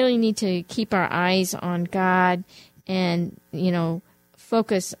we really need to keep our eyes on God and,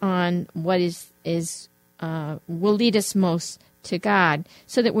 focus on what will lead us most to God,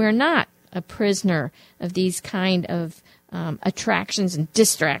 so that we're not a prisoner of these kind of attractions and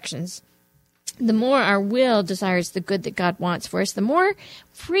distractions. The more our will desires the good that God wants for us, the more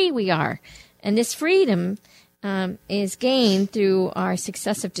free we are. And this freedom is gained through our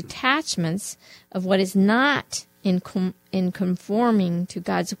successive detachments of what is not in conforming to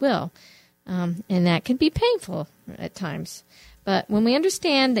God's will. And that can be painful at times. But when we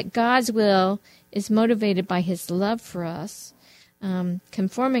understand that God's will is motivated by his love for us,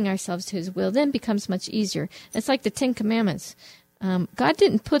 conforming ourselves to his will then becomes much easier. It's like the Ten Commandments. God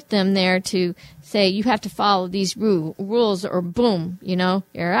didn't put them there to say, you have to follow these rules or boom,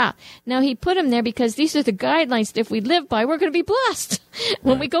 you're out. No, he put them there because these are the guidelines that if we live by, we're going to be blessed.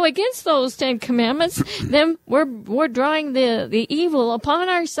 When we go against those 10 Commandments, then we're drawing the evil upon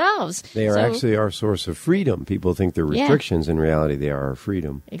ourselves. They are actually our source of freedom. People think they're restrictions. In reality, they are our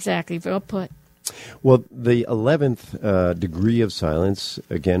freedom. Exactly. Well put. Well, the 11th degree of silence,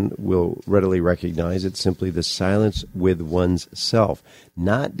 again, we'll readily recognize it's simply the silence with one's self,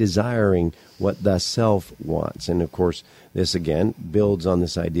 not desiring what the self wants. And, of course, this, again, builds on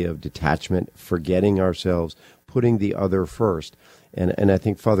this idea of detachment, forgetting ourselves, putting the other first. And I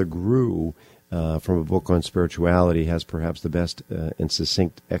think Father Grew, from a book on spirituality, has perhaps the best and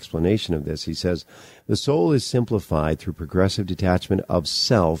succinct explanation of this. He says, the soul is simplified through progressive detachment of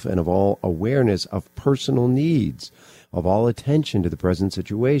self and of all awareness of personal needs, of all attention to the present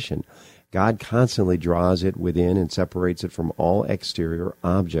situation. God constantly draws it within and separates it from all exterior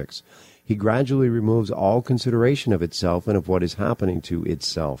objects. He gradually removes all consideration of itself and of what is happening to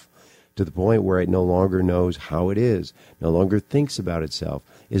itself, to the point where it no longer knows how it is, no longer thinks about itself,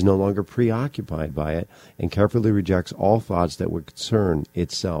 is no longer preoccupied by it, and carefully rejects all thoughts that would concern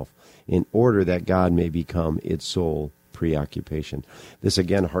itself, in order that God may become its sole preoccupation. This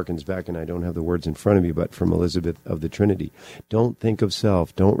again harkens back, and I don't have the words in front of me, but from Elizabeth of the Trinity. Don't think of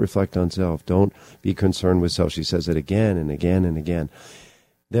self. Don't reflect on self. Don't be concerned with self. She says it again and again and again.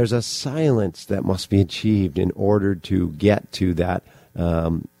 There's a silence that must be achieved in order to get to that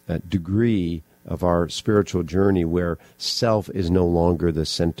degree of our spiritual journey where self is no longer the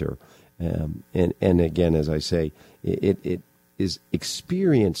center. And again, as I say, it is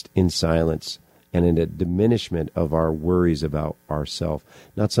experienced in silence and in a diminishment of our worries about ourself.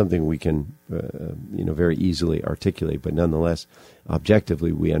 Not something we can, very easily articulate, but nonetheless,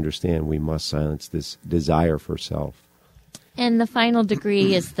 objectively, we understand we must silence this desire for self. And the final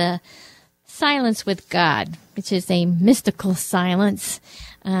degree is the silence with God, which is a mystical silence.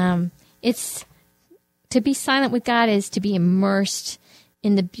 It's to be silent with God is to be immersed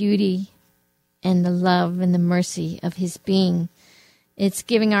in the beauty and the love and the mercy of his being. It's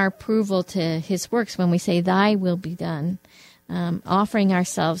giving our approval to his works when we say, thy will be done, offering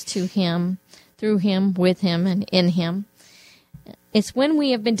ourselves to him, through him, with him, and in him. It's when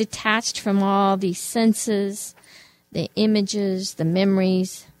we have been detached from all the senses, the images, the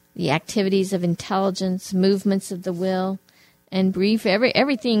memories, the activities of intelligence, movements of the will, and brief,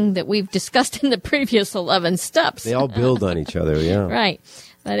 everything that we've discussed in the previous 11 steps. They all build on each other, yeah. Right.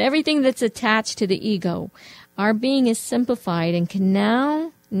 But everything that's attached to the ego, our being is simplified and can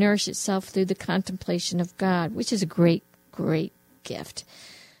now nourish itself through the contemplation of God, which is a great, great gift.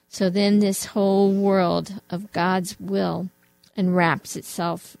 So then this whole world of God's will enwraps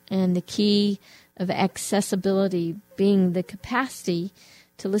itself, and the key of accessibility being the capacity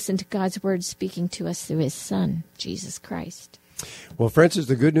to listen to God's word speaking to us through his Son, Jesus Christ. Well, Francis,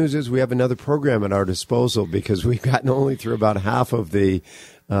 the good news is we have another program at our disposal because we've gotten only through about half of the,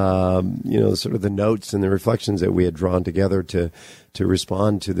 sort of the notes and the reflections that we had drawn together to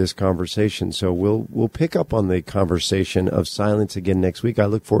respond to this conversation. So we'll pick up on the conversation of silence again next week. I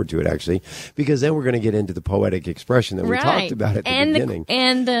look forward to it, actually, because then we're going to get into the poetic expression that we talked about at the beginning.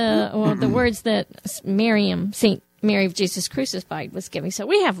 And the words that St. Mary of Jesus Crucified was giving. So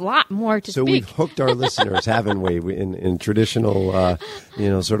we have a lot more to speak. So we've hooked our listeners, haven't we? In traditional,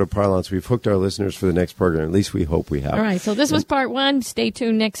 sort of parlance, we've hooked our listeners for the next program. At least we hope we have. All right. So this was part 1. Stay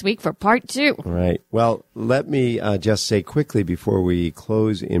tuned next week for part 2. All right. Well, let me just say quickly before we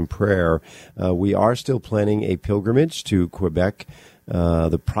close in prayer, we are still planning a pilgrimage to Quebec,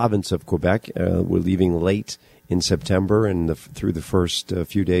 the province of Quebec. We're leaving late in September and through the first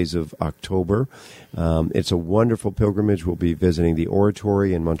few days of October. It's a wonderful pilgrimage. We'll be visiting the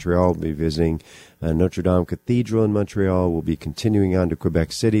Oratory in Montreal. We'll be visiting Notre Dame Cathedral in Montreal. We'll be continuing on to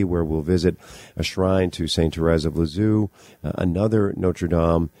Quebec City, where we'll visit a shrine to St. Therese of Lisieux, another Notre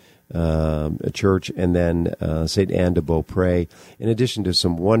Dame a church, and then St. Anne de Beaupré, in addition to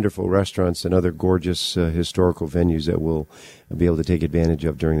some wonderful restaurants and other gorgeous historical venues that we'll be able to take advantage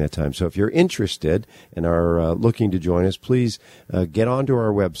of during that time. So if you're interested and are looking to join us, please get onto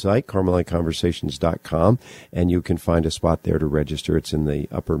our website, CarmeliteConversations.com, and you can find a spot there to register. It's in the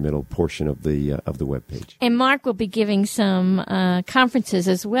upper middle portion of the webpage. And Mark will be giving some conferences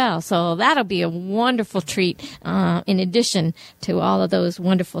as well, so that'll be a wonderful treat in addition to all of those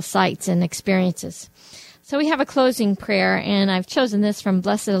wonderful sights and experiences. So we have a closing prayer, and I've chosen this from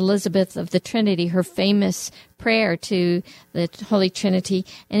Blessed Elizabeth of the Trinity, her famous prayer to the Holy Trinity,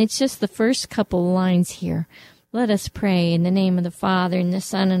 and it's just the first couple lines here. Let us pray in the name of the Father, and the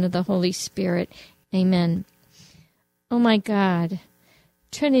Son, and of the Holy Spirit. Amen. Oh my God,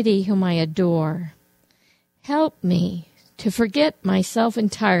 Trinity whom I adore, help me to forget myself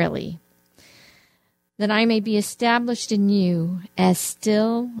entirely, that I may be established in you as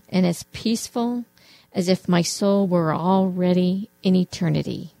still and as peaceful as if my soul were already in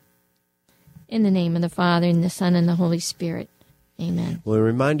eternity. In the name of the Father, and the Son, and the Holy Spirit. Amen. Well, a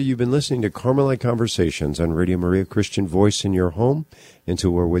reminder, you've been listening to Carmelite Conversations on Radio Maria, Christian Voice in your home.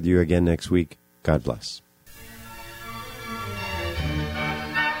 Until we're with you again next week, God bless.